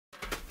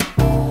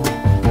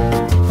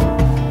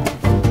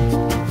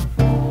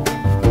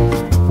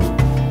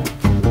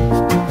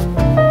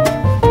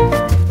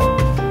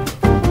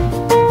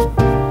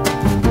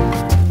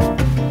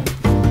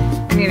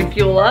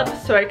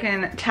shelves so I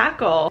can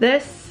tackle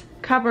this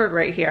cupboard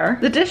right here.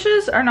 The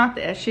dishes are not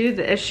the issue.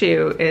 The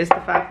issue is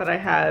the fact that I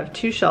have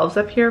 2 shelves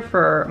up here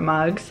for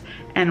mugs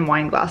and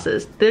wine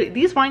glasses.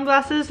 These wine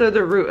glasses are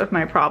the root of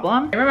my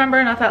problem. I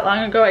remember not that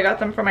long ago I got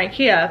them from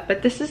IKEA,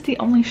 but this is the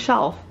only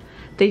shelf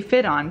they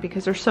fit on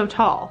because they're so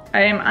tall.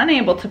 I am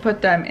unable to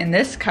put them in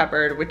this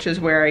cupboard, which is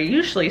where I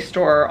usually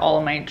store all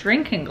of my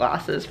drinking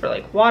glasses for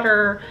like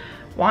water,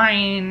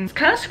 wine. It's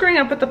kind of screwing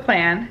up with the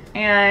plan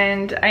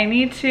and I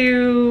need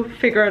to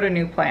figure out a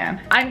new plan.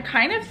 I'm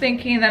kind of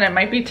thinking that it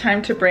might be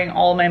time to bring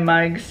all my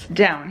mugs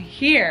down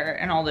here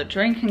and all the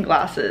drinking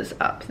glasses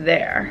up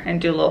there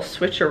and do a little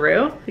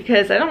switcheroo,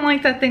 because I don't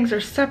like that things are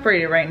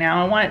separated right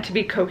now. I want it to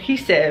be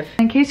cohesive.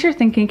 In case you're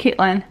thinking,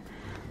 Caitlin,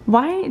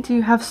 why do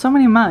you have so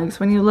many mugs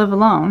when you live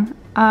alone?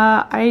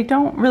 I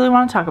don't really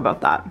want to talk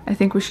about that. I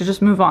think we should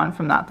just move on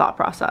from that thought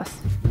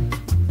process.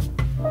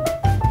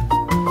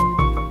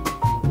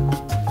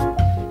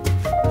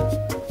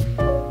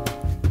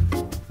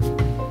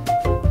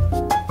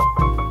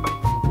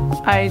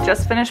 I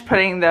just finished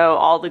putting though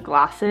all the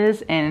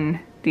glasses in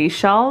these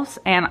shelves,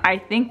 and I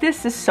think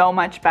this is so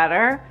much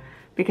better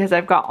because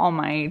I've got all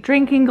my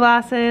drinking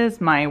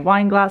glasses, my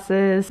wine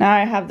glasses. Now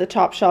I have the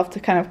top shelf to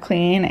kind of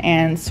clean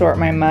and sort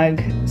my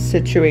mug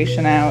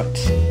situation out.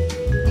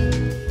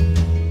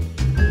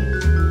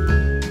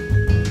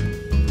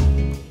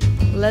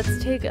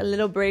 Let's take a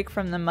little break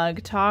from the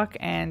mug talk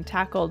and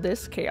tackle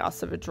this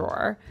chaos of a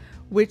drawer,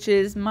 which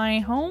is my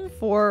home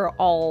for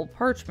all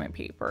parchment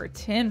paper,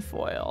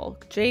 tinfoil,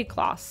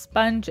 J-cloth,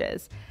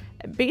 sponges.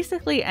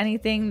 Basically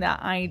anything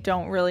that I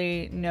don't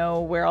really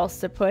know where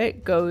else to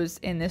put goes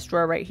in this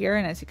drawer right here.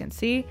 And as you can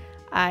see,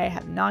 I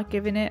have not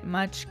given it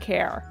much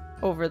care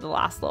over the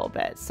last little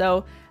bit.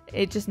 So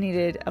it just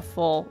needed a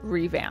full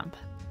revamp.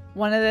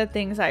 One of the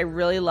things I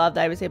really love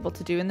that I was able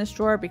to do in this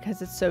drawer,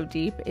 because it's so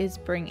deep, is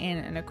bring in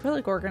an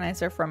acrylic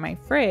organizer from my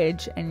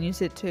fridge and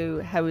use it to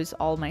house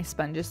all my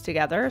sponges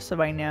together,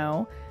 so I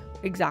know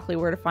exactly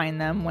where to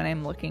find them when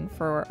I'm looking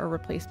for a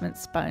replacement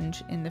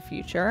sponge in the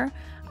future.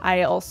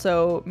 I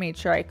also made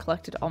sure I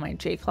collected all my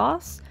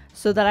J-cloths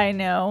so that I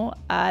know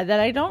that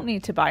I don't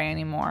need to buy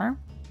anymore.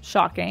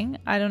 Shocking.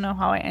 I don't know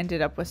how I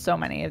ended up with so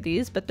many of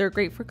these, but they're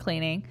great for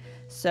cleaning.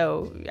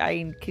 So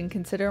I can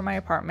consider my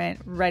apartment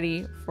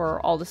ready for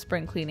all the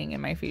spring cleaning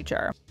in my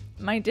future.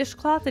 My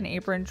dishcloth and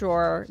apron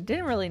drawer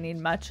didn't really need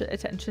much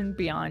attention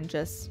beyond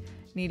just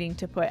needing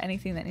to put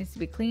anything that needs to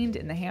be cleaned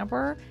in the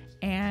hamper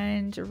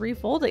and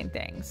refolding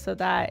things so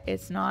that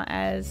it's not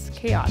as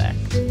chaotic.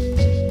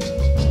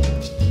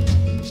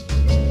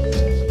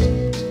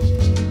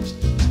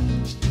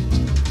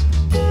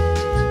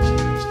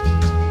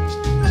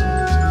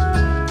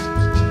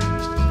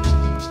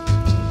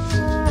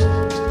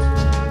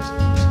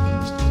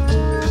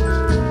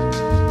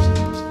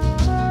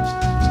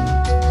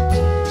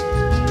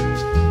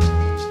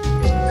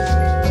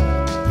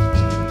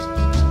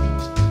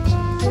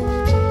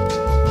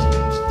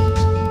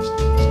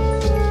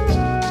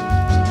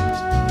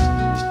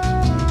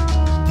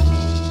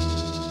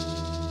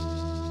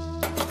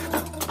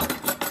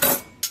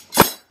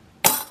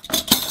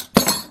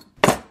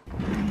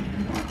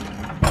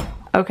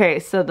 Okay,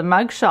 so the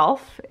mug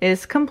shelf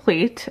is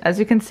complete. As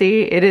you can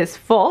see, it is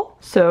full.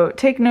 So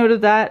take note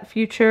of that,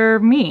 future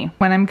me,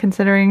 when I'm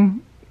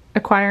considering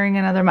acquiring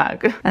another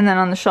mug. And then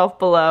on the shelf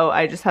below,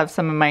 I just have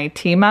some of my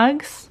tea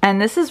mugs.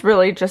 And this is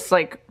really just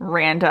like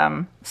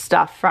random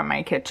stuff from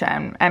my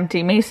kitchen.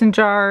 Empty mason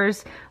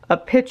jars, a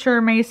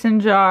pitcher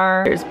mason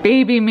jar, there's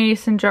baby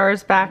mason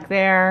jars back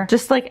there,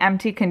 just like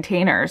empty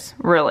containers,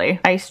 really.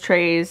 Ice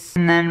trays.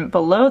 And then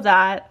below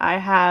that, I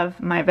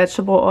have my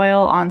vegetable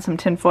oil on some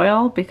tin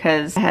foil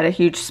because I had a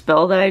huge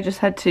spill that I just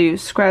had to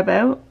scrub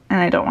out, and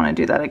I don't want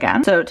to do that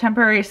again. So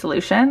temporary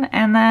solution.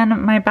 And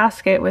then my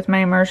basket with my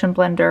immersion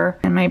blender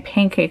and my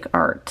pancake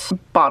art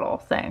bottle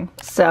thing.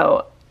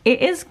 So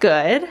it is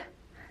good.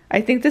 I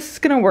think this is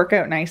gonna work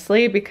out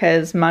nicely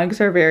because mugs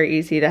are very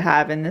easy to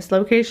have in this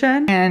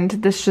location, and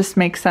this just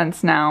makes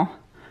sense now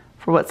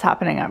for what's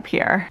happening up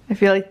here. I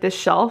feel like this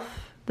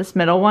shelf, this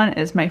middle one,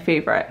 is my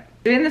favorite.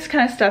 Doing this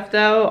kind of stuff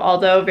though,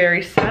 although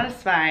very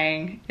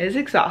satisfying, is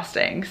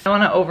exhausting. So I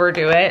don't wanna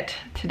overdo it.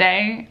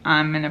 Today,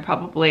 I'm gonna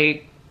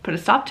probably put a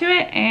stop to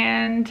it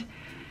and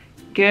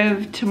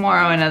give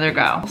tomorrow another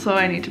go. Also,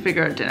 I need to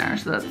figure out dinner,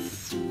 so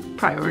that's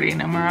priority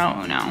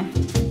numero uno.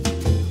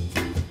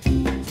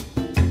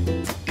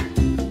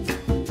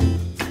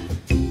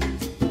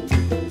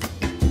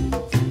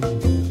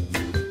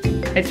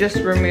 I just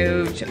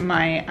removed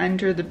my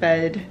under the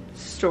bed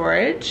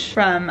storage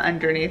from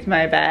underneath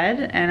my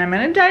bed, and I'm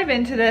gonna dive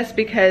into this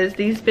because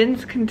these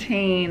bins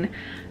contain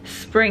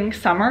spring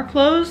summer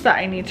clothes that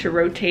I need to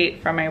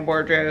rotate from my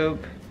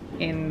wardrobe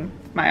in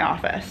my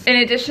office. In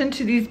addition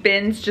to these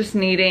bins just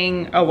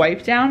needing a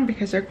wipe down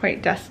because they're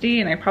quite dusty,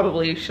 and I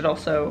probably should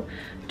also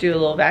do a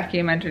little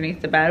vacuum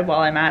underneath the bed while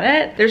I'm at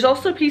it. There's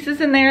also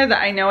pieces in there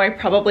that I know I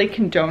probably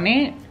can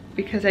donate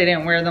because I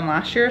didn't wear them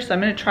last year, so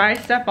I'm gonna try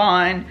step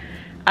on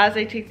as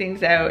I take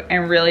things out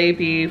and really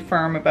be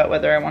firm about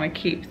whether I want to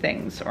keep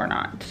things or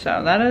not.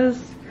 So that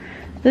is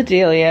the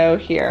dealio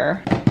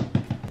here.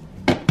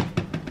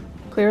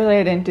 Clearly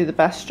I didn't do the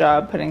best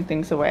job putting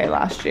things away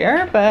last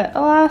year, but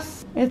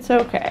alas, it's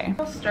okay.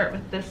 I'll start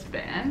with this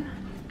bin.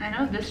 I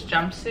know this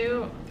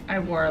jumpsuit I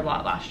wore a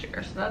lot last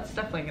year, so that's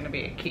definitely gonna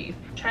be a key.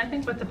 I'm trying to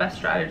think what the best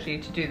strategy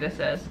to do this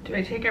is. Do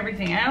I take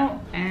everything out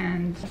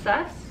and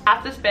assess?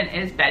 Half this bin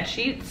is bed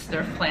sheets.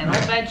 They're flannel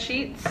bed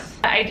sheets.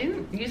 I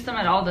didn't use them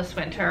at all this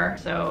winter,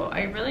 so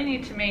I really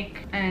need to make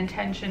an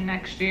intention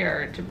next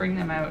year to bring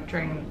them out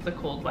during the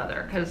cold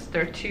weather, because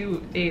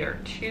they are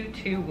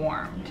too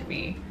warm to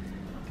be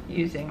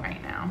using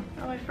right now.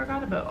 Oh, I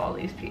forgot about all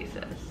these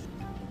pieces.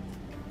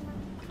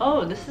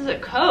 Oh, this is a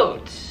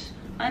coat.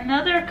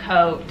 Another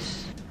coat.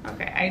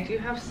 Okay, I do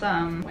have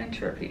some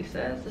winter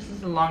pieces. This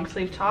is a long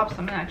sleeve top, so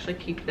I'm gonna actually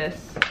keep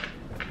this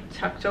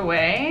tucked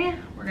away.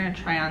 We're gonna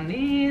try on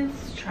these,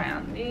 try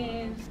on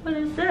these. What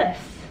is this?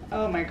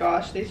 Oh my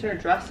gosh, these are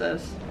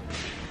dresses.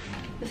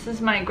 This is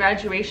my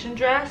graduation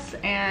dress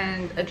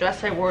and a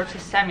dress I wore to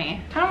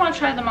semi. I don't wanna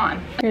try them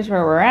on. Here's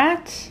where we're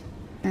at.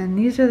 And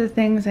these are the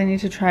things I need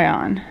to try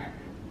on.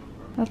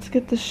 Let's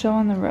get this show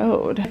on the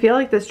road. I feel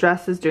like this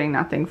dress is doing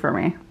nothing for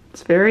me.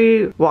 It's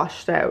very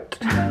washed out.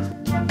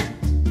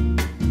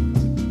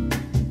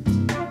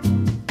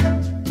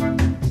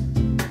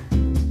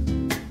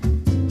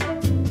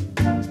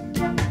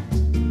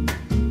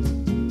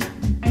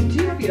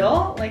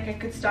 Like I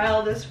could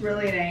style this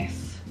really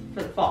nice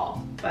for the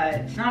fall,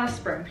 but not a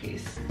spring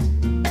piece.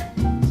 I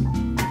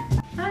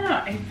don't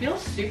know, it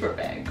feels super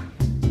big.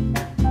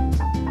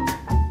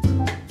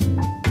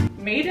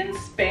 Made in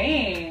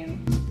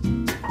Spain.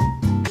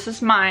 This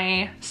is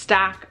my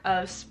stack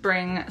of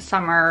spring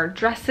summer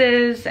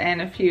dresses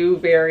and a few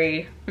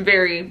very,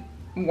 very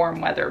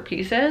warm weather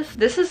pieces.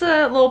 This is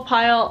a little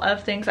pile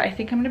of things I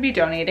think I'm gonna be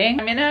donating.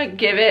 I'm gonna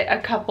give it a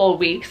couple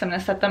weeks. I'm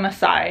gonna set them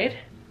aside.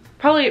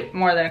 Probably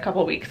more than a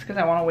couple weeks, because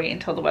I want to wait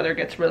until the weather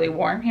gets really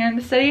warm here in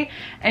the city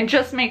and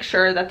just make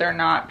sure that they're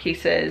not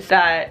pieces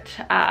that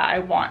I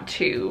want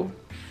to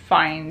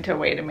find a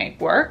way to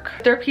make work.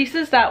 They're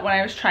pieces that when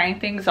I was trying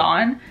things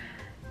on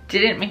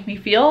didn't make me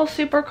feel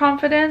super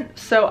confident,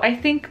 so I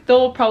think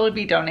they'll probably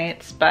be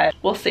donates, but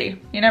we'll see.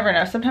 You never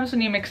know. Sometimes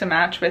when you mix and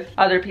match with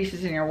other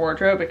pieces in your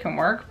wardrobe, it can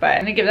work, but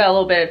I'm gonna give that a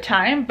little bit of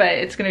time, but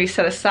it's gonna be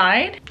set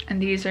aside.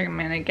 And these are I'm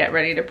gonna get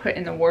ready to put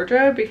in the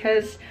wardrobe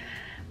because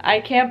I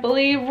can't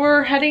believe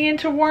we're heading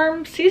into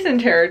warm season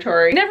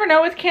territory. You never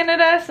know with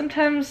Canada.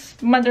 Sometimes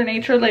Mother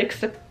Nature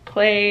likes to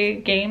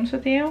play games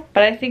with you,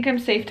 but I think I'm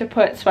safe to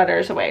put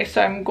sweaters away.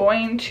 So I'm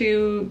going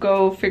to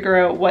go figure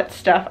out what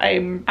stuff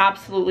I'm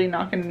absolutely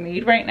not going to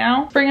need right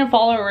now. Spring and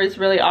fall are is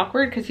really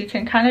awkward because you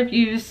can kind of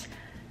use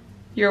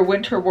your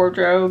winter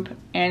wardrobe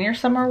and your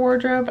summer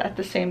wardrobe at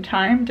the same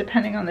time,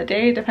 depending on the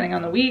day, depending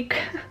on the week.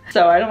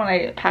 So I don't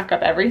want to pack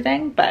up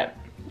everything, but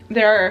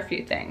there are a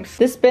few things.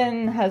 This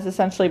bin has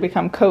essentially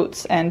become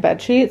coats and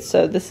bed sheets,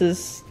 so this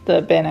is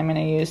the bin I'm going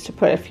to use to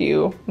put a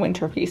few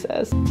winter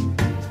pieces.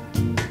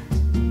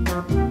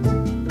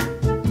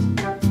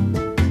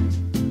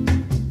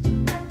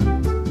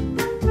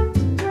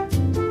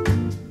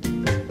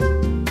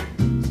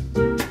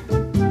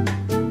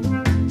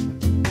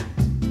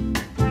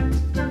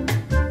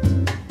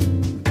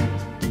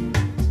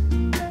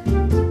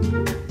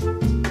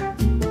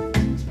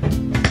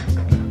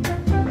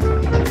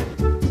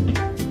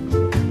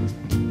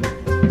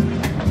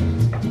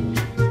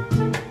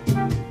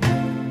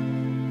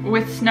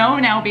 With snow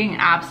now being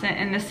absent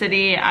in the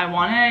city, I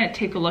want to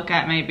take a look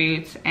at my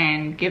boots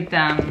and give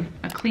them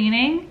a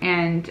cleaning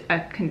and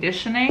a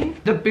conditioning.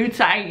 The boots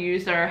I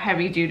use are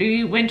heavy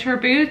duty winter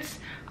boots.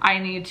 I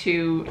need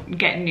to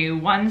get new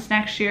ones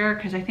next year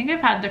because I think I've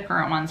had the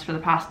current ones for the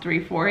past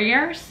 3-4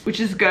 years,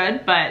 which is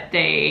good, but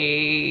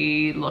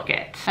they look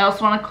it. I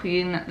also want to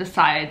clean the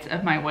sides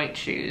of my white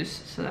shoes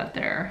so that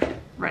they're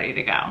ready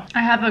to go.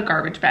 I have a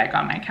garbage bag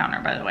on my counter,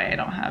 by the way. I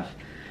don't have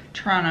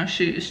Toronto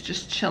shoes,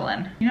 just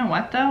chilling. You know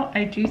what though?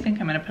 I do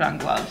think I'm gonna put on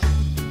gloves.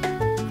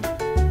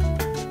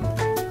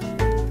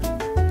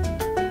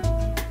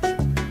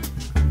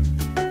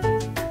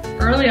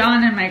 Early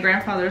on in my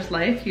grandfather's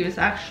life, he was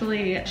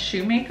actually a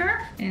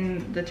shoemaker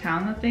in the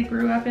town that they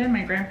grew up in,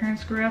 my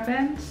grandparents grew up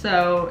in.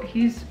 So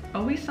he's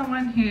always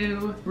someone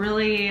who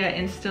really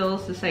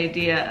instills this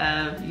idea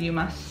of you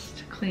must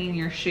clean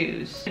your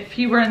shoes. If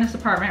he were in this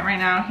apartment right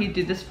now, he'd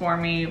do this for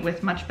me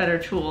with much better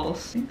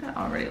tools. I think that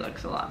already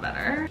looks a lot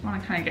better. I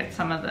want to kind of get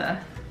some of the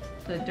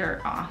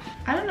dirt off.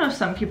 I don't know if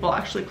some people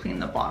actually clean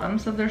the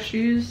bottoms of their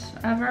shoes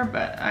ever,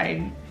 but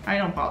I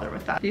don't bother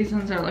with that. These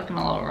ones are looking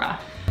a little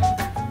rough.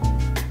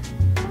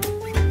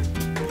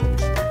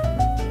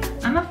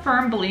 I'm a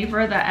firm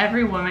believer that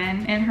every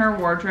woman in her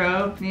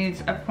wardrobe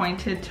needs a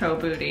pointed toe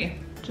booty.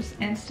 Just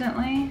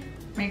instantly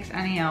makes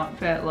any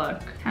outfit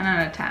look 10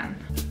 out of 10.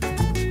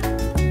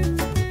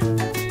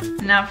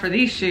 Now for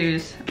these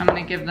shoes, I'm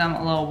gonna give them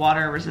a little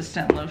water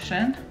resistant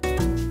lotion.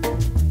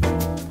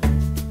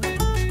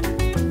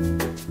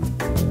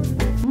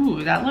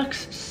 Ooh, that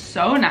looks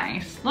so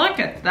nice. Look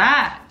at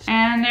that.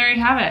 And there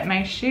you have it.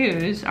 My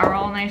shoes are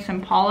all nice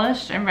and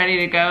polished and ready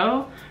to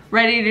go,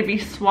 ready to be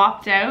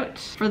swapped out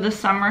for the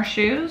summer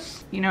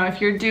shoes. You know,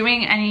 if you're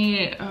doing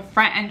any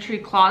front entry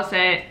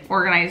closet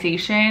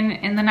organization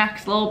in the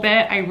next little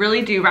bit, I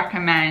really do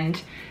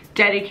recommend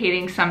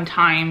dedicating some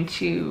time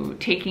to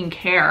taking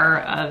care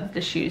of the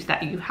shoes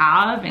that you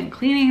have and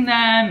cleaning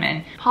them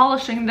and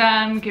polishing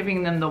them,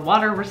 giving them the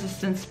water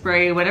resistant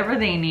spray, whatever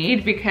they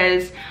need,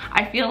 because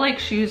I feel like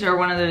shoes are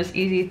one of those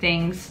easy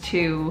things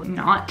to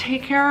not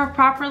take care of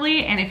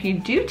properly. And if you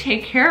do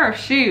take care of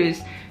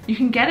shoes, you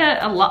can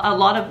get a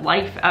lot of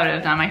life out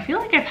of them. I feel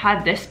like I've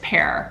had this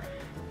pair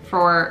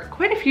for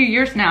quite a few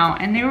years now,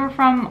 and they were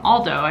from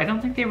Aldo. I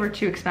don't think they were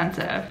too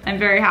expensive. I'm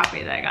very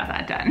happy that I got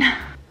that done.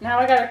 Now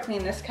I gotta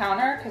clean this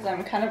counter because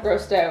I'm kind of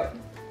grossed out,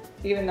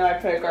 even though I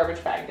put a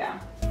garbage bag down.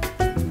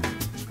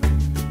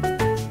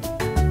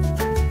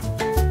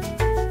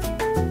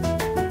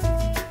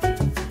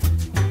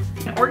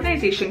 When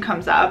organization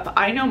comes up,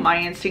 I know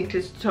my instinct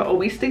is to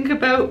always think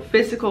about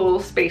physical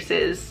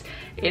spaces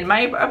in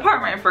my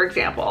apartment, for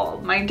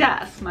example, my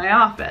desk, my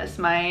office,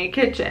 my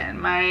kitchen,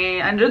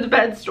 my under the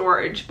bed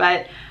storage,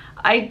 but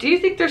I do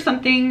think there's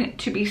something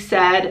to be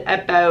said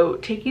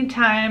about taking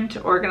time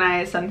to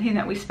organize something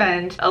that we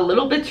spend a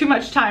little bit too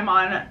much time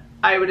on,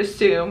 I would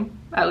assume,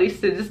 at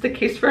least it is the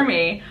case for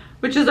me,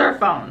 which is our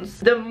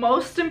phones. The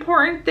most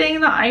important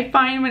thing that I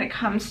find when it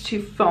comes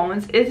to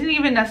phones isn't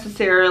even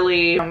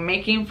necessarily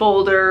making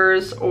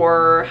folders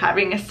or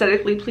having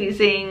aesthetically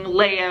pleasing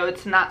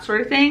layouts and that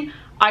sort of thing.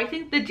 I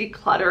think the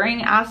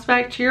decluttering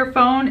aspect to your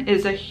phone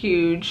is a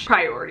huge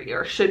priority,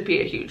 or should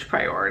be a huge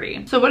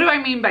priority. So what do I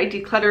mean by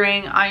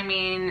decluttering? I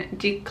mean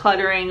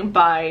decluttering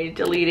by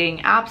deleting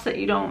apps that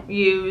you don't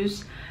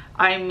use.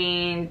 I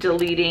mean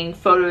deleting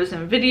photos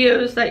and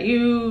videos that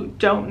you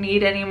don't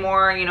need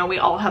anymore. You know, we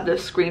all have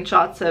those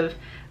screenshots of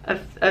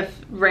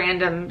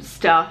random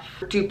stuff,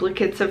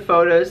 duplicates of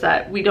photos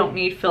that we don't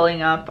need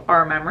filling up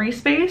our memory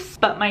space.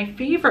 But my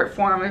favorite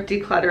form of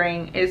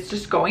decluttering is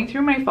just going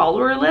through my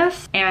follower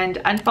list and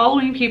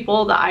unfollowing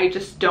people that I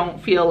just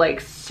don't feel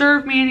like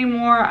serve me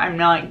anymore. I'm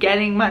not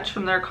getting much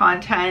from their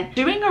content.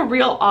 Doing a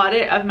real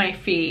audit of my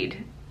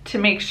feed to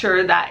make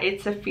sure that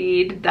it's a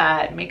feed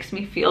that makes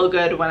me feel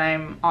good when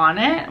I'm on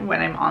it,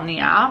 when I'm on the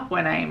app,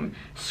 when I'm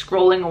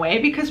scrolling away,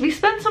 because we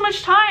spend so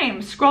much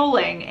time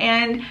scrolling.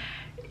 And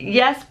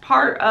yes,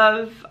 part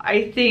of,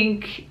 I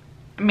think,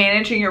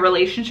 managing your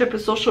relationship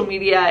with social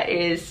media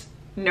is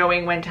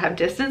knowing when to have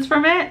distance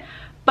from it.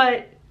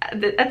 But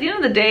at the end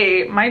of the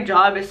day, my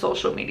job is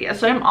social media.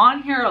 So I'm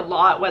on here a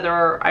lot,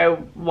 whether I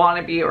want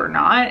to be or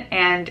not.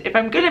 And if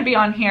I'm going to be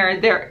on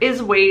here, there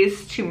is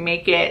ways to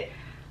make it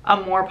a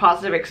more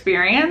positive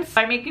experience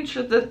by making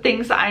sure the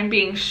things that I'm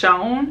being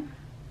shown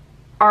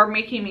are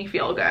making me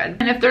feel good.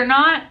 And if they're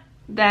not,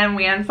 then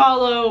we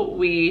unfollow,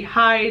 we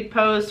hide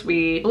posts,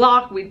 we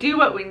block, we do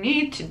what we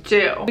need to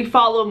do. We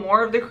follow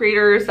more of the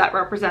creators that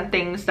represent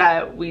things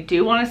that we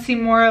do want to see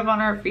more of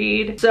on our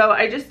feed. So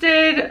I just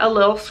did a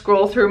little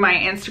scroll through my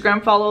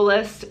Instagram follow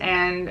list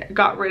and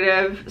got rid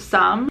of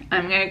some.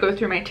 I'm gonna go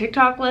through my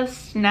TikTok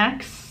list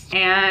next,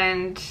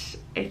 and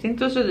I think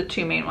those are the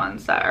two main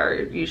ones that are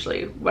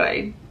usually what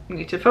I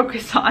need to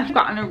focus on. I've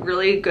gotten a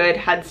really good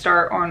head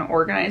start on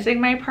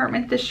organizing my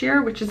apartment this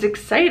year, which is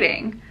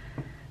exciting,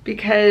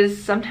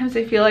 because sometimes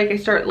I feel like I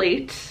start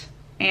late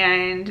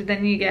and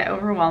then you get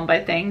overwhelmed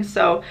by things.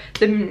 So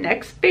the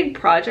next big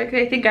project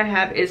I think I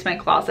have is my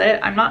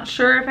closet. I'm not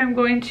sure if I'm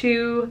going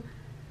to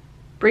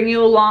bring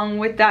you along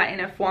with that in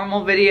a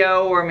formal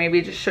video, or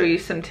maybe just show you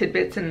some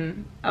tidbits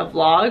in a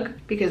vlog,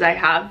 because I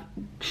have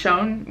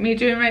shown me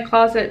doing my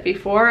closet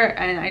before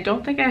and I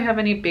don't think I have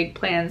any big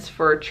plans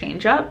for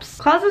change-ups.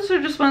 Closets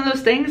are just one of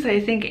those things I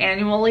think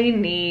annually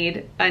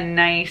need a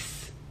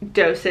nice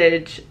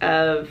dosage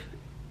of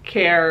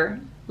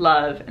care,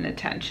 love, and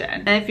attention.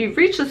 And if you've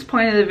reached this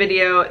point of the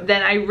video,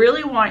 then I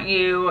really want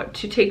you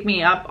to take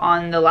me up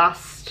on the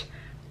last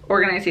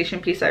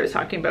organization piece I was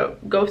talking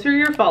about. Go through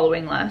your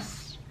following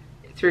list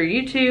through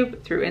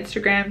YouTube, through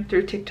Instagram,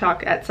 through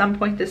TikTok at some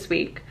point this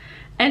week,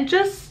 and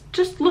just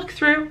look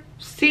through,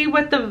 see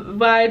what the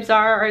vibes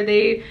are. Are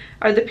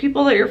the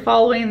people that you're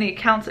following, the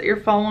accounts that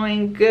you're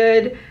following,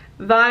 good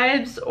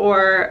vibes,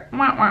 or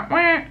wah, wah,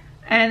 wah?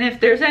 And if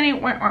there's any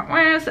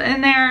wahs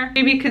in there,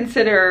 maybe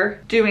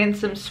consider doing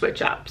some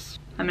switch ups.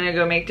 I'm gonna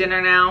go make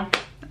dinner now.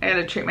 I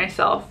gotta treat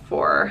myself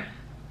for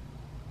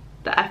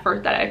the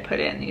effort that I put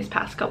in these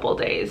past couple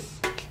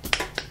days.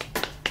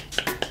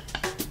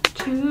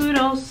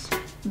 Toodles,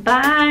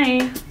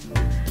 bye.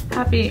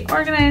 Happy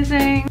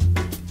organizing.